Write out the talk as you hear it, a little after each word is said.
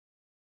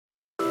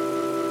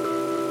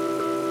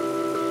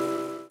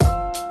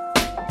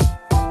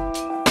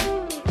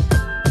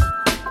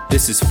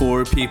This is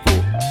For People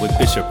with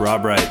Bishop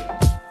Rob Wright.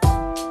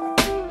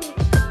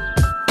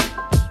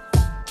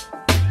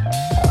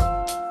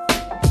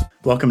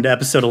 Welcome to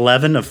episode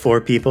 11 of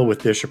For People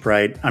with Bishop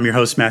Wright. I'm your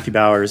host, Matthew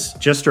Bowers.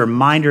 Just a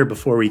reminder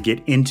before we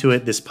get into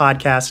it, this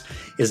podcast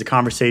is a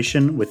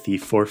conversation with the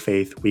For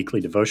Faith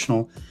weekly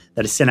devotional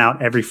that is sent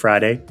out every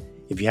Friday.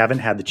 If you haven't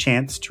had the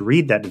chance to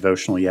read that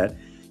devotional yet,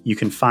 you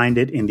can find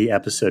it in the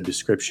episode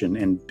description.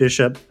 And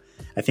Bishop,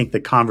 I think the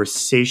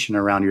conversation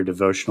around your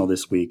devotional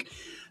this week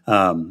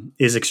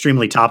is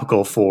extremely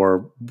topical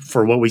for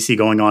what we see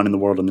going on in the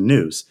world in the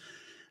news.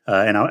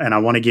 And I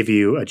want to give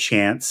you a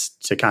chance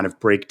to kind of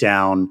break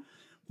down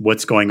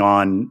what's going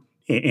on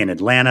in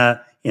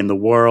Atlanta, in the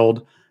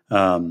world,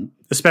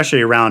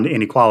 especially around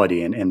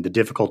inequality and the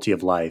difficulty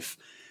of life.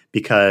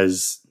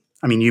 Because,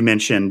 I mean, you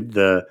mentioned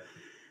the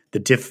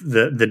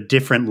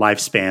different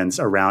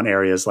lifespans around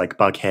areas like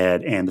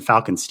Buckhead and the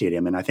Falcon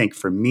Stadium. And I think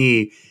for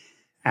me,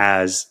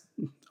 as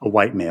a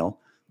white male,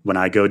 when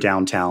I go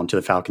downtown to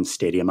the Falcon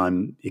Stadium,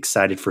 I'm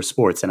excited for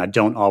sports, and I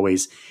don't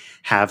always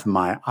have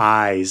my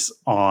eyes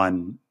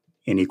on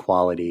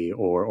inequality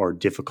or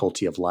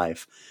difficulty of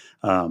life.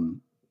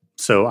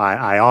 So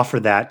I offer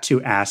that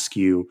to ask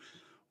you,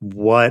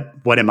 what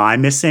am I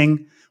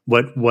missing?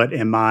 What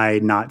am I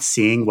not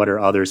seeing? What are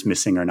others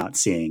missing or not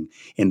seeing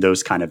in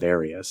those kind of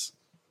areas?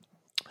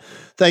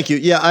 Thank you.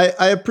 Yeah,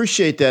 I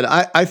appreciate that.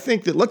 I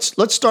think that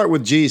let's start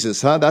with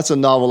Jesus, huh? That's a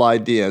novel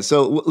idea.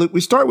 So we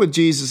start with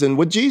Jesus, and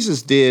what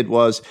Jesus did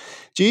was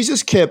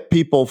Jesus kept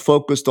people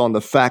focused on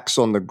the facts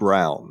on the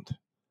ground,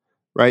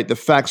 right? The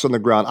facts on the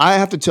ground. I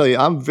have to tell you,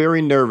 I'm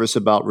very nervous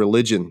about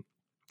religion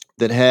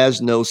that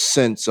has no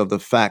sense of the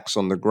facts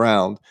on the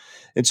ground.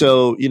 And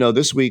so,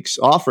 this week's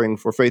offering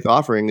for faith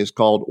offering is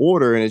called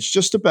Order, and it's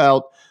just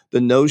about the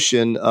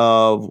notion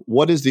of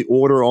what is the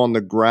order on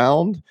the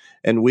ground,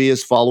 and we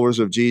as followers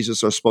of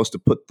Jesus are supposed to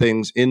put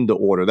things into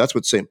order. That's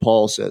what St.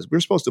 Paul says. We're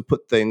supposed to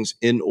put things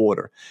in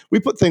order. We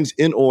put things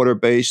in order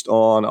based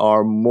on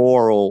our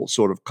moral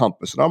sort of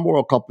compass, and our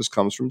moral compass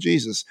comes from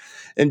Jesus.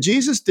 And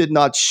Jesus did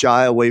not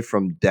shy away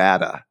from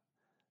data.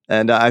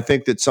 And I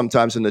think that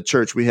sometimes in the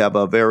church we have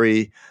a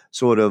very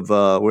sort of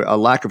a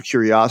lack of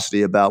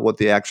curiosity about what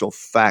the actual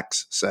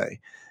facts say.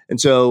 And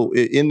so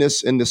in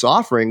this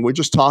offering, we're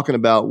just talking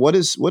about what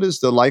is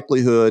the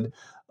likelihood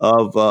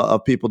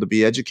of people to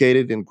be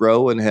educated and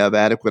grow and have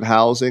adequate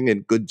housing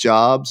and good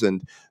jobs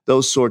and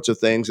those sorts of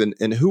things.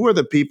 And who are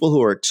the people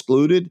who are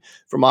excluded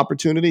from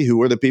opportunity?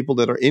 Who are the people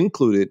that are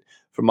included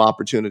from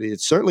opportunity?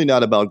 It's certainly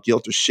not about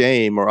guilt or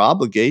shame or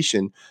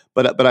obligation,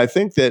 but I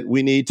think that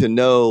we need to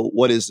know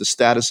what is the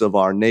status of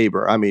our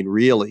neighbor. I mean,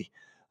 really.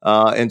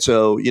 And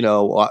so,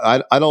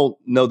 I don't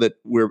know that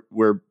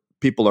we're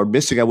people are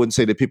missing. I wouldn't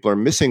say that people are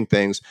missing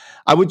things.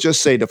 I would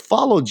just say to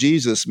follow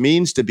Jesus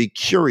means to be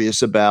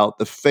curious about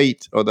the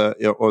fate or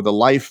the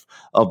life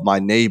of my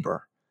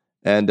neighbor.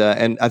 And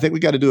I think we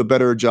got to do a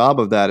better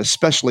job of that,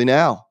 especially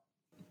now.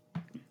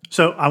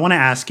 So I want to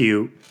ask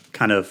you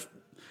kind of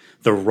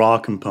the raw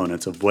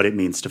components of what it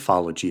means to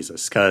follow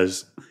Jesus,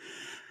 because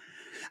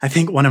I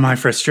think one of my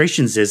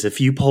frustrations is if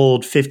you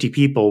polled 50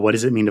 people, what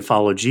does it mean to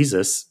follow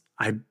Jesus?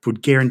 I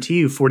would guarantee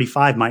you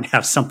 45 might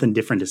have something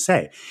different to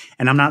say.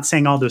 And I'm not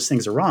saying all those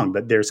things are wrong,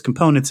 but there's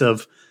components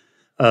of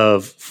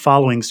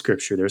following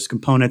Scripture. There's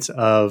components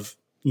of,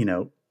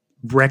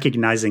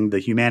 recognizing the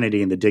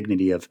humanity and the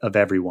dignity of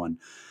everyone.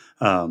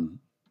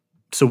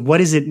 So what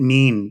does it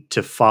mean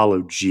to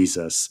follow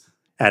Jesus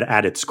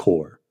at its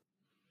core?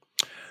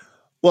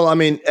 Well, I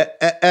mean,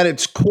 at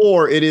its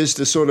core, it is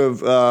to sort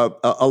of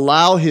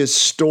allow his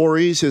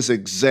stories, his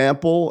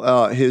example,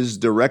 his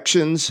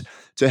directions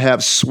to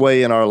have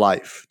sway in our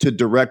life, to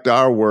direct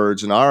our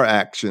words and our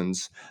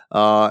actions,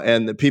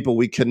 and the people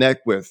we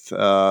connect with,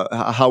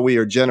 how we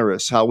are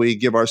generous, how we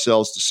give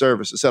ourselves to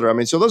service, et cetera. I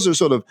mean, so those are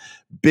sort of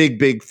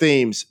big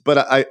themes.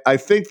 But I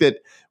think that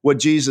what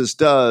Jesus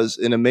does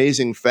in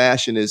amazing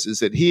fashion is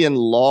that he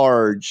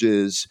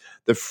enlarges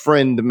the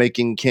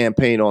friend-making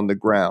campaign on the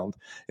ground.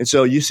 And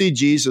so you see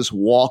Jesus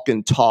walk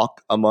and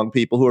talk among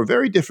people who are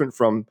very different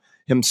from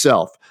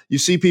himself. You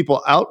see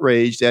people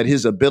outraged at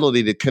his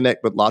ability to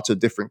connect with lots of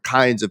different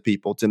kinds of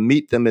people, to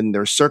meet them in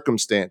their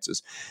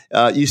circumstances.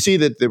 You see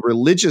that the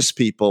religious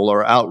people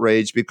are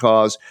outraged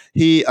because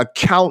he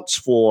accounts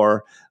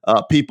for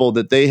people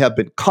that they have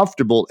been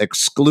comfortable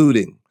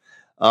excluding.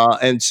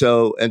 And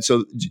so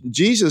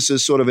Jesus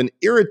is sort of an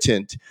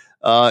irritant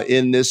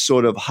in this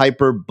sort of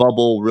hyper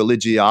bubble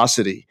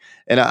religiosity.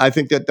 And I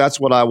think that that's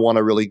what I want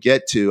to really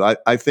get to.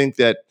 I think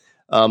that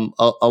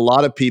a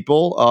lot of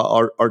people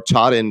are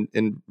taught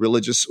in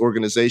religious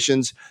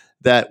organizations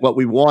that what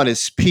we want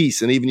is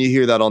peace. And even you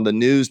hear that on the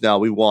news now,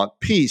 we want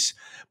peace.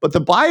 But the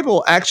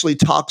Bible actually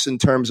talks in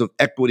terms of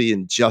equity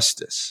and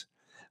justice.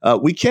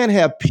 We can't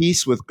have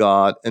peace with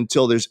God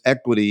until there's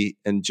equity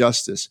and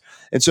justice.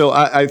 And so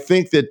I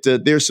think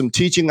that there's some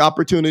teaching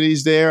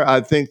opportunities there. I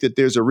think that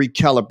there's a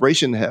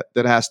recalibration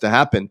that has to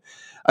happen.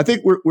 I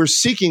think we're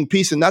seeking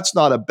peace, and that's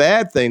not a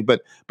bad thing,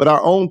 but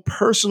our own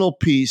personal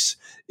peace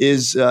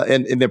is,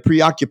 and the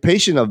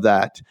preoccupation of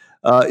that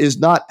is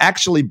not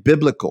actually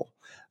biblical.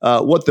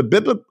 What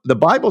the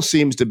Bible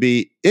seems to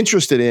be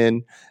interested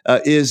in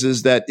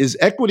is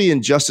equity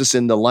and justice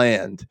in the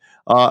land.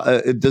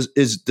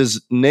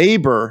 Does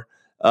neighbor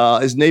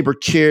is neighbor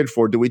cared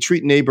for? Do we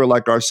treat neighbor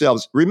like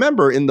ourselves?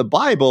 Remember, in the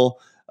Bible,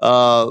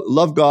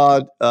 love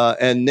God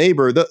and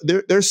neighbor,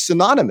 they're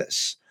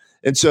synonymous.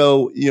 And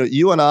so,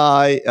 you and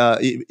I,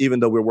 even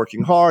though we're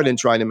working hard and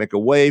trying to make a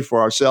way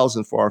for ourselves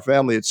and for our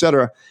family, et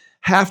cetera,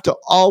 have to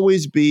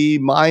always be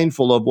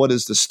mindful of what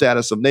is the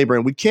status of neighbor.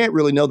 And we can't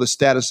really know the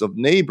status of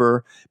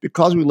neighbor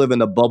because we live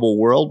in a bubble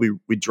world.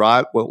 We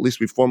drive, well, at least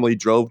we formerly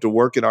drove to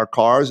work in our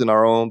cars in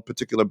our own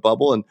particular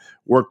bubble and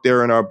worked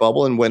there in our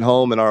bubble and went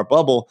home in our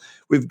bubble.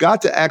 We've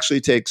got to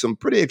actually take some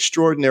pretty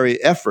extraordinary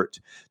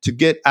effort to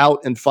get out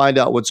and find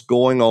out what's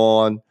going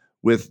on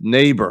with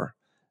neighbor.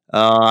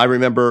 I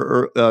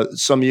remember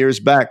some years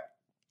back,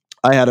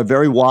 I had a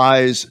very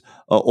wise,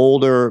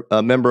 older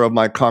member of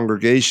my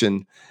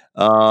congregation.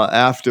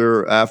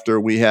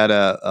 After we had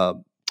I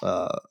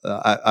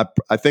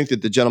think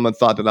that the gentleman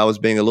thought that I was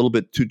being a little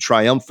bit too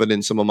triumphant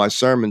in some of my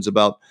sermons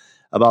about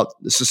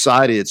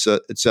society, et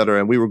cetera.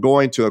 And we were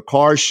going to a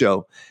car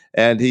show,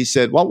 and he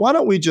said, "Well, why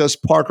don't we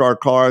just park our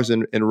cars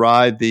and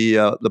ride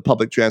the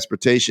public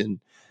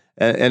transportation?"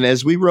 And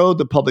as we rode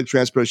the public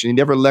transportation, he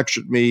never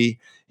lectured me.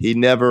 He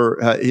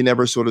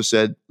never sort of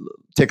said,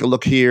 "Take a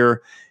look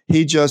here."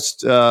 He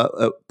just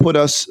put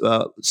us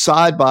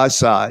side by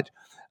side.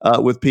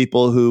 With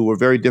people who were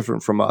very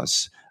different from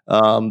us.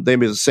 They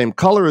were the same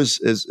color as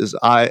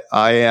I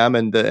am,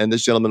 and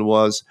this gentleman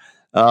was,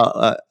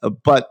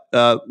 but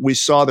we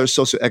saw their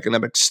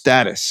socioeconomic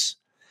status.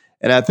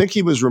 And I think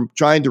he was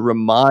trying to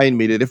remind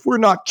me that if we're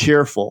not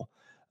careful,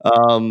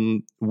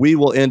 we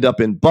will end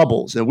up in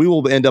bubbles, and we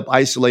will end up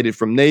isolated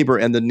from neighbor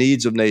and the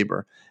needs of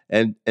neighbor.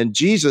 And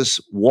Jesus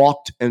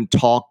walked and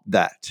talked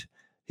that.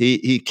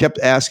 He kept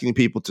asking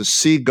people to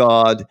see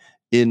God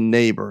in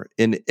neighbor,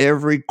 in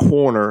every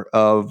corner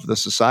of the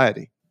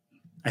society.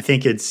 I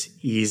think it's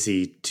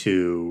easy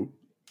to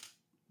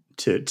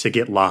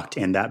get locked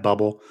in that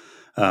bubble.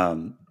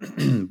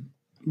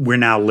 We're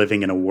now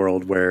living in a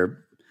world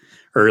where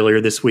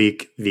earlier this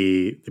week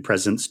the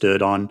president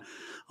stood on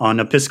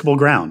Episcopal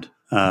ground,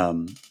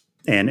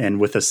 and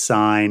with a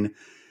sign,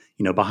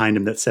 behind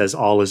him that says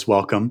 "All is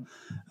welcome,"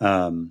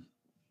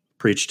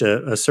 preached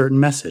a certain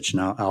message.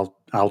 Now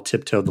I'll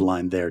tiptoe the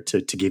line there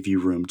to give you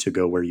room to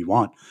go where you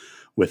want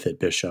with it,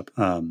 Bishop.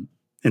 And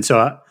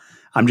so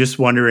I'm just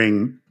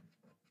wondering,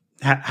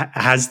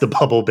 has the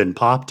bubble been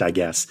popped, I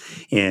guess,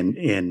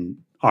 in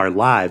our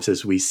lives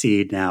as we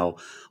see now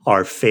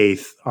our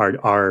faith,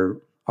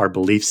 our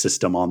belief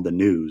system on the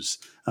news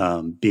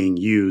being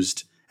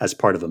used as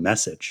part of a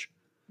message?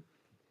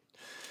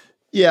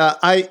 Yeah,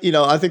 I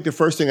think the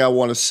first thing I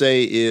want to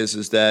say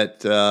is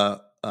that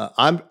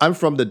I'm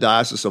from the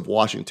Diocese of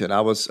Washington. I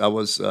was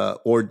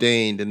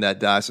ordained in that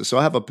diocese, so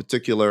I have a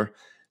particular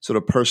sort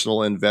of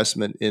personal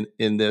investment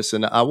in this.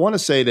 And I want to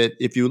say that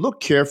if you look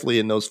carefully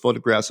in those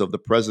photographs of the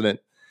president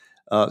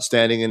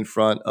standing in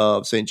front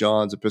of St.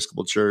 John's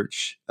Episcopal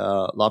Church,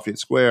 Lafayette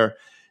Square,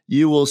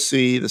 you will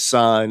see the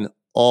sign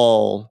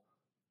 "All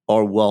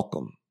are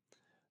welcome,"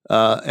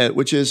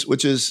 which is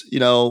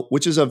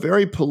a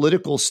very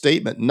political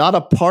statement, not a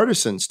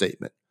partisan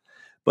statement,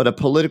 but a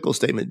political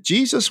statement.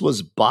 Jesus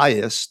was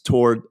biased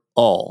toward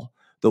all,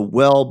 the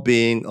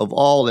well-being of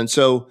all, and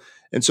so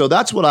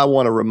that's what I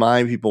want to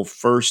remind people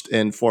first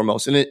and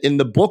foremost. And in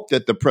the book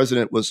that the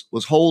president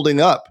was holding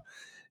up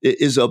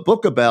is a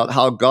book about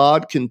how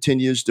God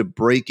continues to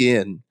break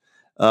in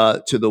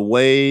to the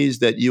ways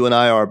that you and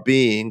I are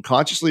being,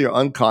 consciously or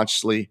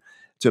unconsciously,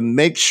 to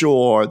make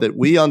sure that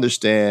we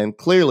understand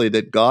clearly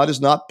that God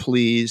is not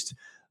pleased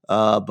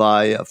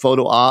by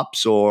photo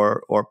ops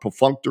or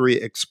perfunctory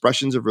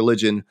expressions of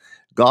religion.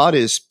 God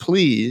is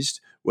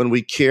pleased when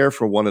we care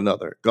for one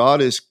another. God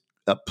is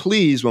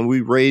pleased when we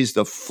raise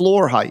the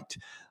floor height.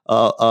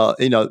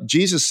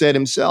 Jesus said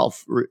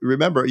himself,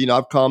 remember,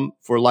 I've come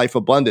for life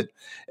abundant.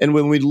 And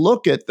when we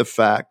look at the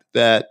fact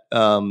that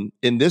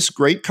in this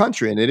great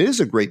country, and it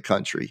is a great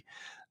country,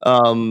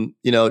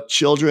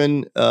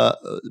 children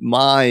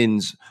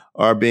minds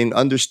are being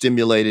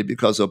understimulated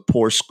because of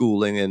poor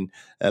schooling, and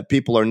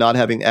people are not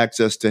having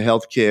access to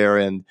health care.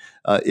 And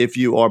if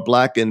you are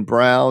black and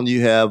brown,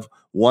 you have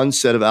one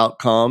set of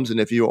outcomes. And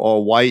if you are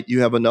white,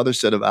 you have another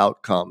set of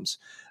outcomes.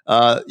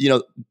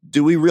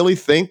 Do we really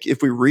think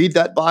if we read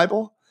that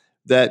Bible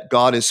that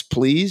God is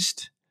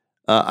pleased?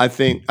 I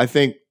think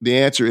the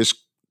answer is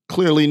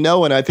clearly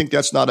no. And I think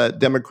that's not a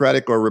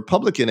Democratic or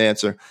Republican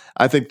answer.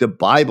 I think the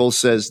Bible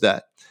says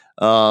that.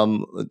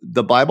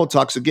 The Bible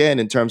talks again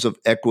in terms of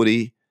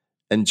equity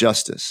and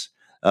justice,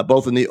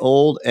 both in the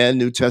Old and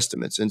New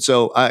Testaments. And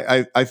so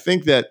I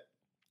think that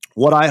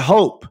what I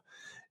hope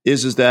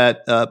is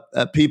that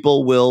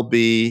people will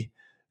be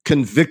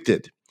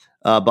convicted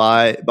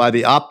by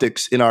the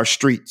optics in our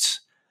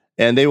streets,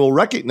 and they will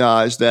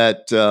recognize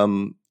that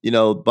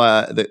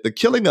by the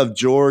killing of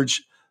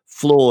George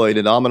Floyd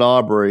and Ahmaud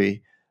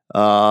Arbery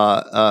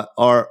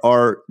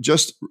are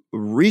just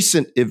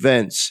recent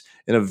events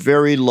in a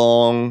very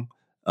long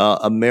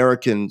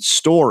American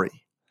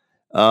story,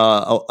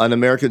 an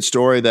American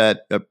story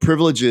that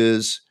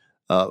privileges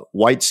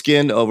white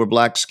skin over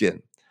black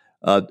skin,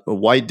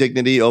 white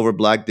dignity over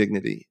black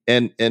dignity.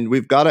 And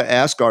we've got to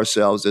ask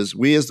ourselves, as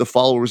the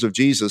followers of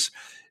Jesus,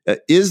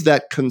 is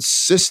that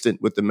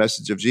consistent with the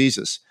message of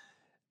Jesus?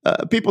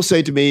 People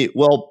say to me,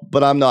 well,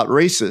 but I'm not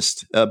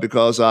racist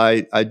because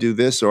I do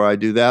this or I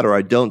do that, or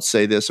I don't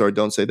say this or I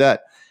don't say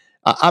that.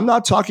 I'm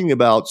not talking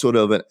about sort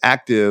of an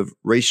active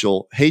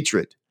racial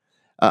hatred.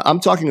 I'm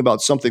talking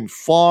about something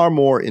far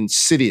more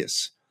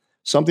insidious,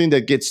 something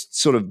that gets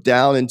sort of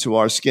down into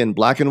our skin,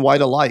 black and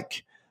white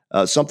alike,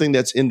 something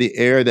that's in the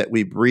air that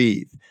we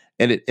breathe.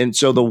 And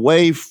so the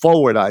way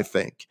forward, I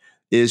think,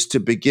 is to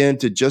begin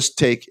to just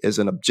take as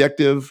an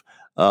objective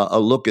a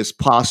look as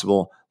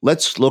possible.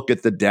 Let's look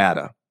at the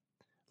data.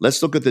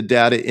 Let's look at the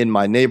data in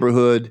my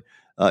neighborhood,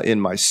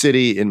 in my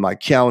city, in my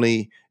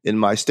county, in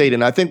my state.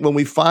 And I think when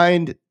we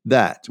find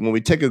that, when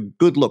we take a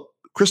good look,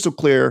 crystal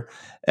clear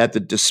at the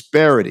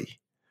disparity,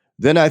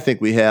 then I think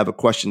we have a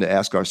question to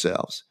ask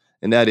ourselves.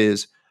 And that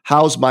is,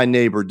 how's my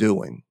neighbor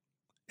doing?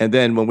 And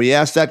then when we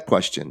ask that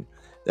question,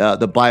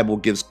 the Bible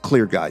gives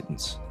clear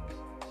guidance.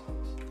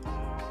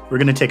 We're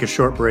going to take a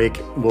short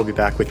break. We'll be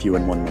back with you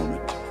in one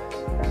moment.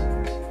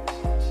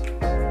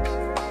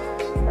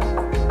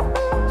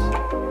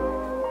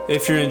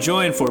 If you're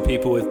enjoying Four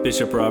People with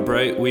Bishop Rob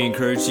Wright, we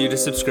encourage you to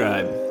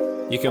subscribe.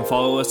 You can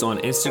follow us on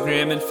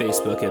Instagram and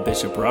Facebook at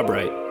Bishop Rob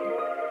Wright.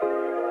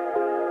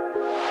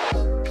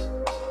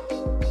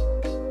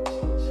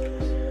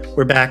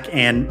 We're back,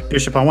 and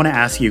Bishop, I want to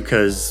ask you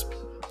because,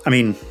 I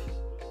mean,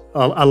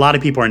 a lot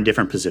of people are in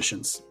different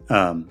positions.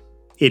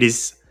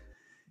 Is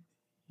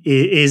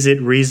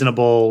it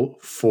reasonable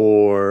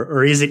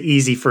or is it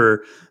easy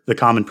for the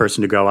common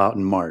person to go out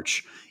and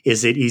march?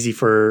 Is it easy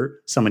for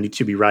somebody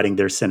to be writing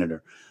their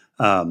senator?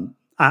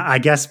 I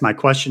guess my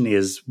question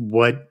is,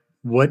 what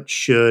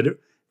should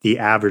the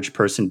average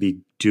person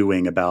be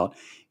doing about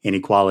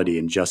inequality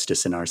and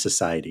justice in our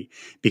society?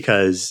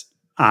 Because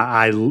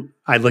I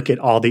look at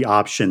all the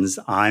options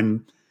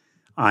I'm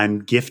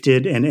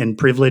gifted and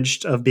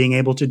privileged of being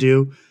able to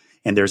do,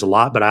 and there's a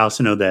lot, but I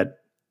also know that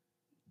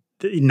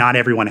not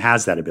everyone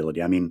has that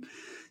ability. I mean,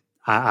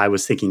 I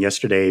was thinking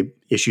yesterday,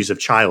 issues of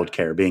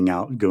childcare, being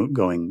out,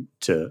 going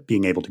to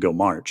being able to go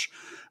march.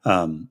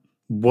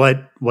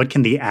 What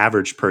can the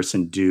average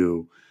person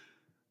do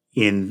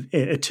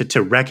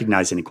to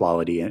recognize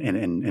inequality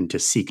and to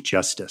seek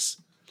justice?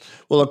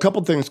 Well, a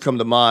couple things come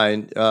to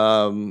mind.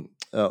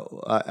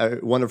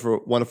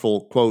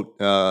 Wonderful quote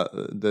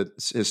that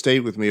has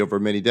stayed with me over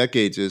many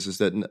decades is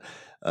that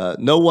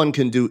no one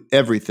can do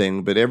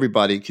everything, but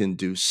everybody can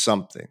do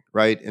something,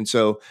 right? And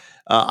so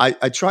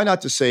I try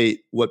not to say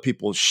what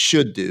people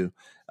should do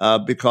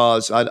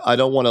because I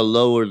don't want to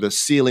lower the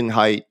ceiling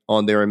height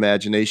on their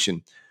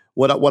imagination.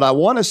 What I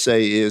want to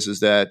say is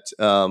that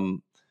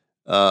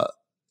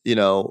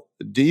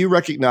do you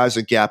recognize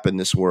a gap in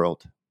this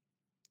world?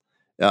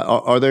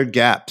 Are there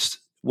gaps?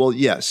 Well,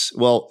 yes.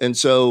 Well, and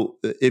so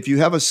if you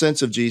have a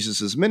sense of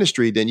Jesus's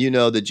ministry, then you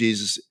know that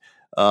Jesus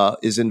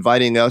is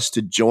inviting us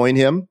to join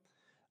him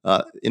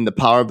in the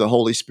power of the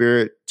Holy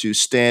Spirit to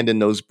stand in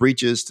those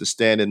breaches, to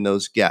stand in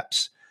those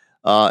gaps.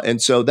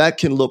 And so that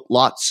can look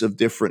lots of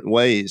different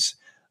ways.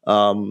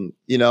 I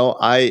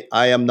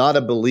am not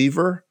a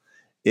believer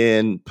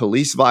in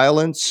police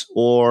violence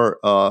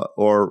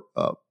or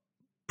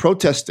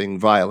protesting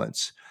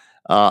violence.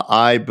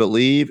 I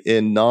believe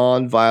in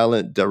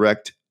nonviolent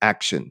direct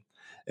action.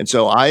 And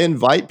so I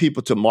invite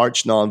people to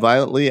march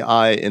nonviolently.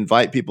 I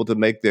invite people to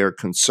make their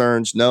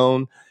concerns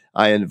known.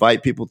 I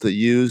invite people to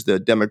use the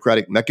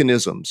democratic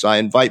mechanisms. I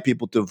invite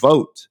people to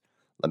vote.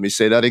 Let me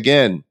say that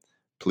again.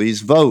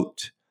 Please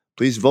vote.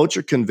 Please vote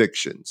your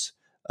convictions.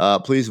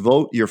 Please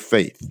vote your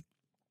faith.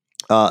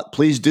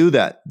 Please do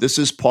that. This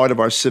is part of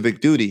our civic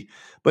duty,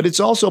 but it's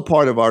also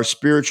part of our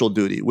spiritual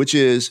duty, which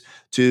is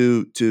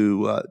to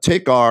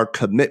take our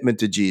commitment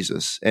to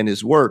Jesus and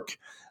his work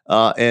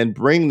and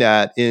bring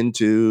that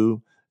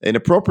into, in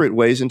appropriate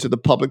ways, into the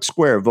public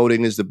square.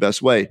 Voting is the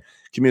best way.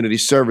 Community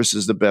service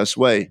is the best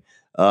way.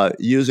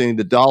 Using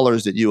the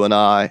dollars that you and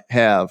I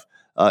have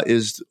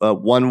is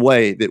one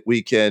way that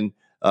we can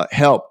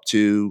help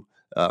to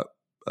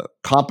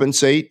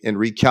compensate and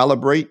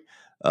recalibrate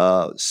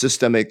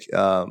systemic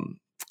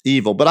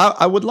evil. But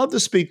I would love to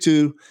speak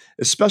to,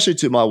 especially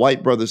to my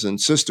white brothers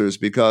and sisters,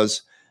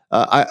 because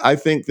I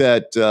think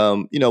that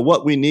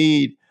what we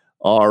need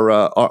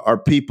are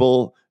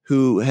people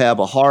who have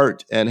a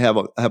heart and have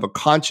a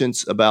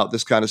conscience about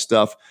this kind of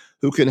stuff,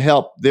 who can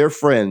help their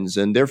friends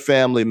and their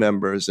family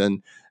members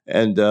and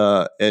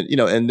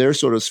their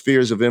sort of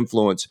spheres of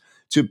influence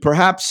to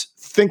perhaps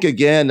think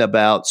again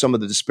about some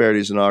of the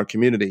disparities in our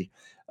community.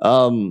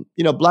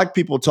 Black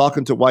people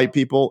talking to white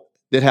people,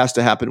 that has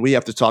to happen. We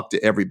have to talk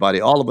to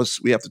everybody. All of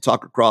us, we have to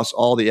talk across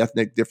all the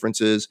ethnic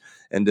differences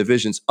and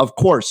divisions, of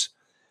course.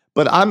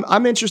 But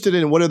I'm interested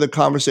in what are the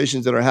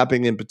conversations that are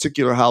happening in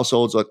particular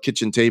households or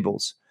kitchen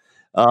tables.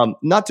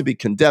 Not to be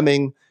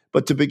condemning,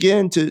 but to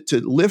begin to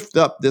lift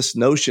up this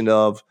notion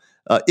of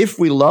if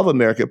we love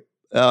America,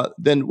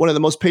 then one of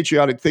the most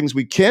patriotic things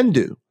we can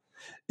do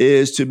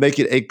is to make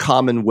it a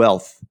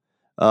commonwealth,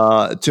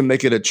 to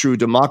make it a true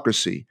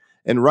democracy.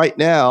 And right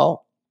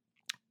now,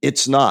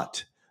 it's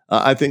not.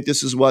 I think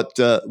this is what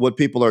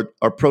people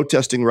are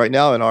protesting right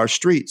now in our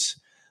streets.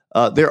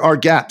 There are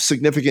gaps,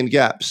 significant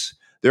gaps.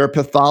 There are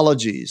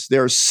pathologies.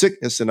 There is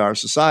sickness in our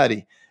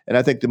society. And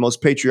I think the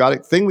most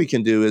patriotic thing we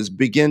can do is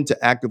begin to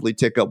actively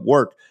take up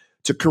work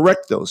to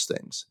correct those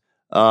things.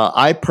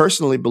 I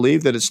personally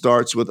believe that it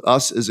starts with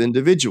us as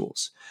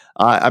individuals.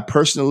 I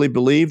personally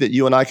believe that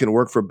you and I can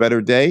work for a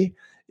better day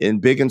in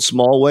big and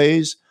small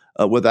ways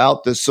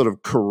without this sort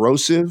of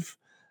corrosive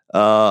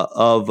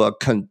of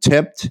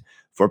contempt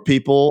for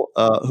people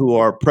who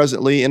are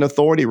presently in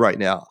authority right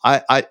now.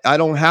 I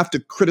don't have to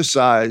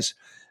criticize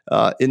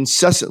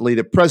incessantly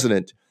the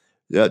president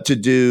to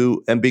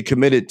do and be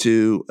committed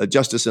to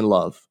justice and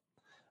love.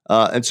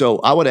 And so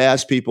I would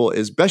ask people,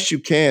 as best you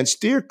can,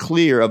 steer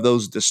clear of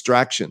those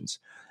distractions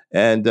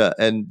and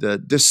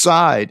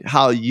decide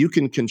how you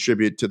can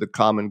contribute to the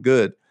common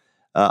good.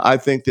 I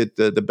think that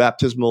the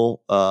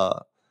baptismal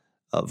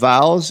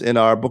vows in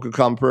our Book of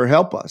Common Prayer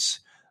help us.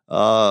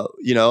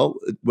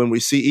 When we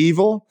see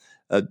evil,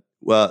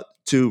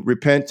 to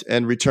repent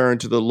and return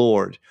to the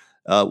Lord.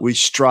 We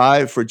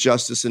strive for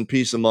justice and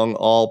peace among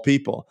all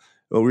people.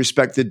 We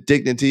respect the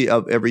dignity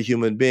of every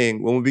human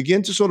being. When we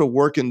begin to sort of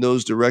work in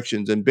those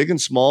directions in big and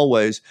small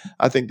ways,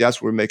 I think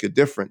that's where we make a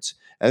difference.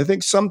 And I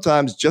think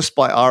sometimes just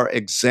by our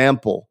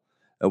example,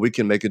 we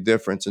can make a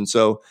difference. And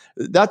so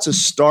that's a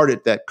start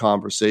at that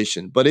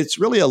conversation, but it's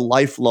really a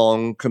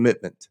lifelong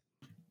commitment.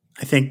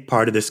 I think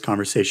part of this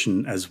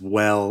conversation as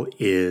well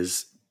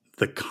is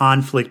the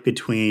conflict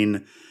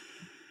between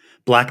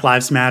Black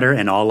Lives Matter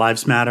and All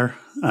Lives Matter.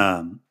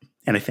 And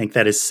I think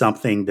that is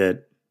something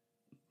that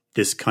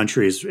this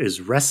country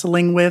is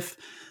wrestling with.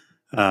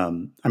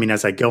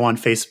 As I go on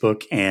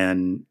Facebook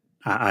and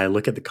I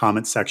look at the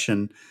comment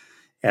section,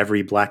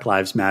 every Black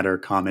Lives Matter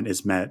comment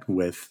is met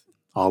with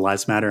All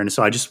Lives Matter. And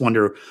so I just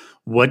wonder,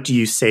 what do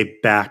you say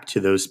back to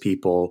those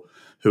people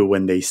who,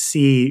 when they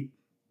see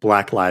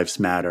Black Lives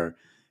Matter,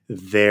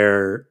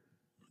 their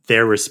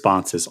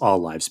response is All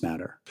Lives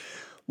Matter?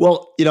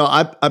 Well,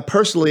 I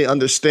personally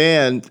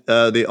understand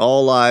the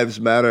All Lives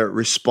Matter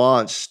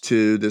response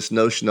to this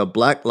notion of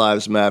Black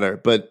Lives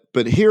Matter,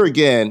 but here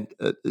again,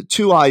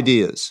 two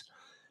ideas.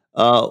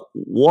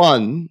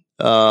 One,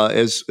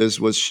 as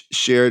was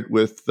shared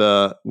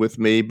with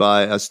me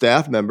by a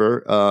staff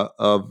member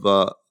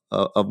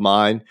of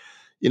mine,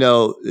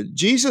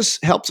 Jesus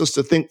helps us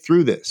to think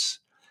through this.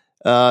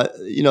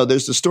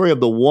 There's the story of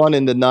the 1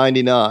 and the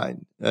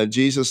 99.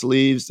 Jesus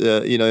leaves,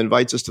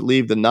 invites us to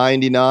leave the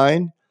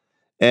 99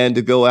 and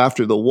to go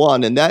after the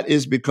 1. And that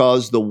is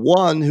because the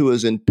one who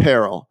is in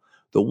peril,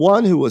 the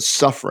one who is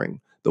suffering,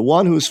 the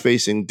one who is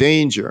facing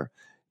danger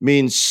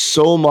means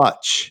so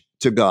much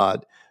to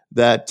God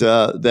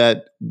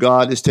that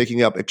God is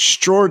taking up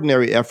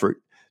extraordinary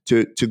effort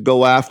to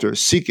go after,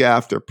 seek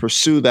after,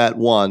 pursue that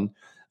one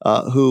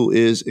who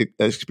is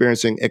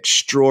experiencing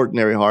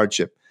extraordinary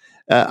hardship.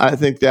 I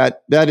think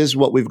that is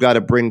what we've got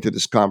to bring to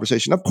this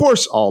conversation. Of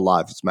course, all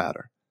lives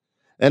matter.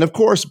 And of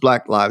course,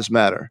 Black Lives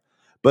Matter.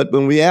 But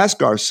when we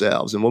ask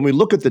ourselves, and when we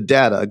look at the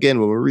data, again,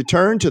 when we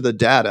return to the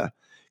data,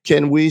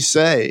 can we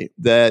say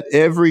that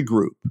every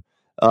group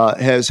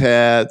has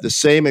had the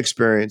same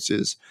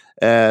experiences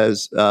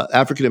as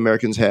African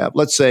Americans have?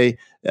 Let's say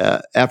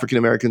African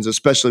Americans,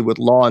 especially with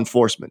law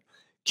enforcement.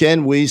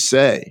 Can we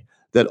say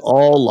that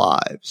all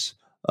lives,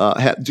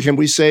 can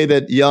we say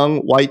that young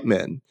white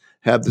men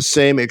have the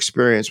same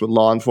experience with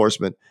law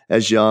enforcement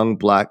as young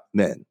Black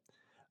men?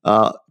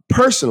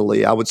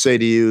 Personally, I would say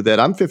to you that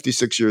I'm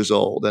 56 years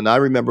old, and I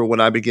remember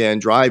when I began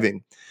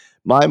driving,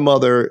 my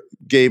mother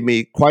gave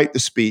me quite the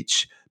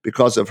speech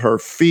because of her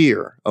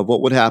fear of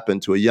what would happen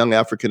to a young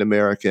African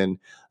American,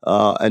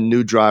 a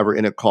new driver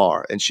in a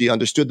car. And she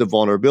understood the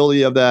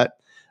vulnerability of that.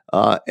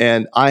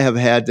 And I have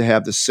had to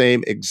have the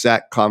same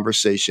exact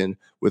conversation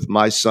with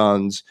my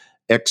sons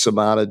X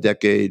amount of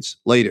decades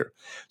later.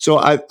 So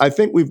I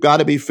think we've got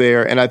to be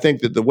fair. And I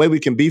think that the way we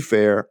can be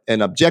fair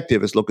and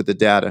objective is look at the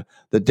data.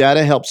 The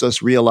data helps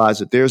us realize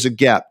that there's a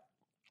gap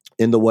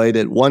in the way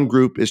that one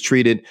group is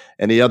treated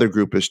and the other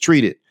group is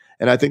treated.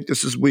 And I think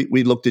this is,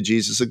 we look to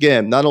Jesus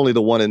again, not only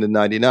the 1 in the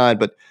 99,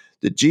 but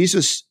that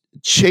Jesus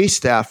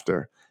chased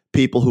after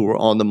people who were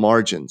on the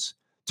margins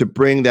to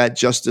bring that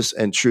justice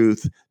and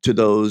truth to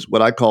those,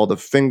 what I call the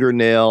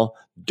fingernail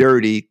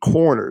dirty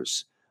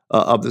corners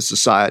of the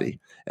society.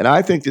 And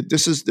I think that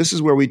this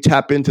is where we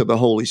tap into the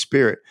Holy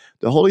Spirit.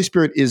 The Holy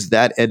Spirit is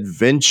that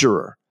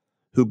adventurer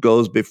who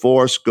goes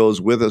before us, goes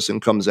with us,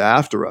 and comes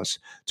after us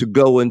to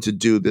go and to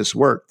do this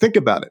work. Think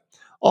about it.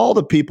 All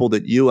the people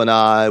that you and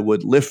I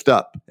would lift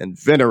up and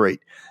venerate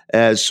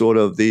as sort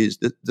of the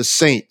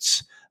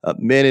saints,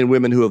 men and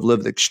women who have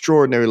lived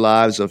extraordinary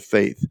lives of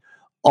faith,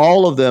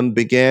 all of them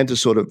began to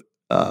sort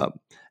of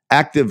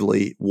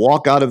actively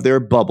walk out of their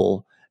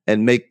bubble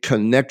and make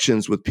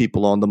connections with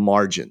people on the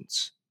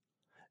margins,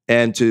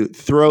 and to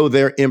throw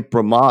their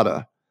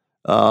imprimatur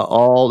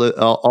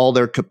all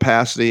their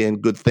capacity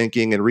and good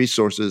thinking and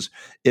resources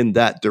in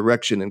that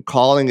direction and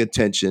calling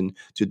attention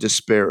to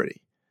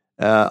disparity.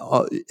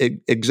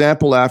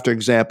 Example after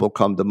example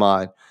come to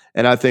mind.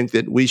 And I think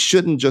that we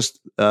shouldn't just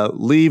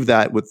leave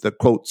that with the,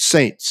 quote,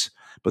 saints,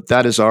 but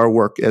that is our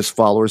work as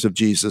followers of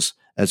Jesus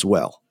as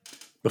well.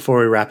 Before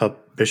we wrap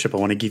up, Bishop, I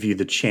want to give you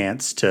the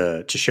chance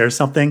to share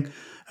something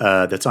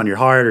that's on your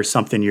heart or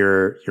something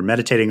you're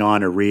meditating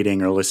on or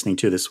reading or listening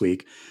to this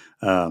week.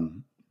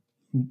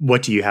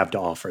 What do you have to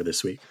offer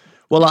this week?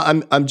 Well,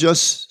 I'm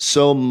just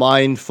so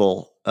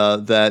mindful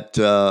that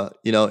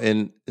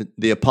in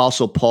the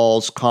Apostle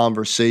Paul's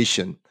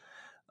conversation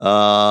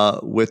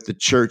with the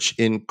church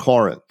in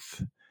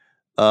Corinth,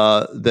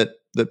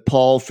 that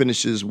Paul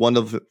finishes one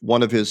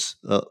of his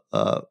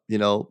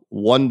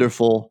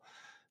wonderful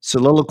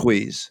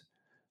soliloquies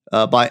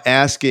by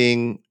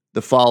asking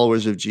the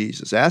followers of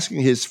Jesus,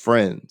 asking his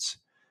friends,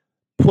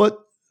 put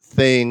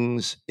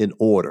things in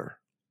order.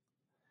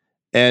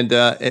 And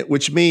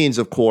which means,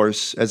 of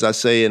course, as I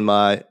say in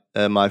my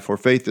For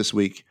Faith this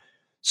week,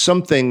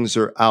 some things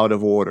are out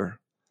of order.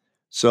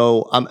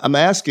 So I'm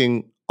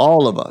asking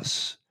all of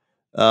us,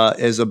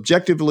 as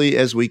objectively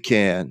as we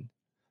can,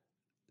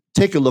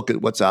 take a look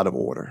at what's out of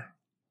order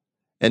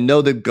and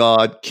know that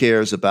God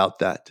cares about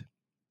that,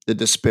 the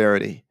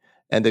disparity,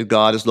 and that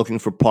God is looking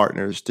for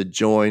partners to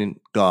join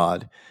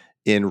God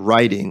in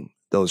righting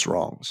those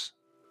wrongs.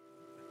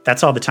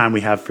 That's all the time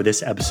we have for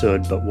this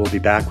episode, but we'll be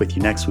back with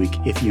you next week.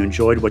 If you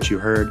enjoyed what you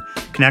heard,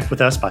 connect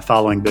with us by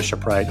following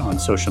Bishop Wright on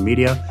social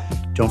media.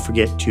 Don't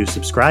forget to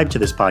subscribe to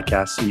this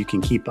podcast so you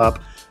can keep up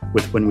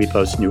with when we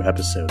post new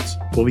episodes.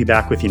 We'll be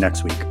back with you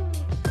next week.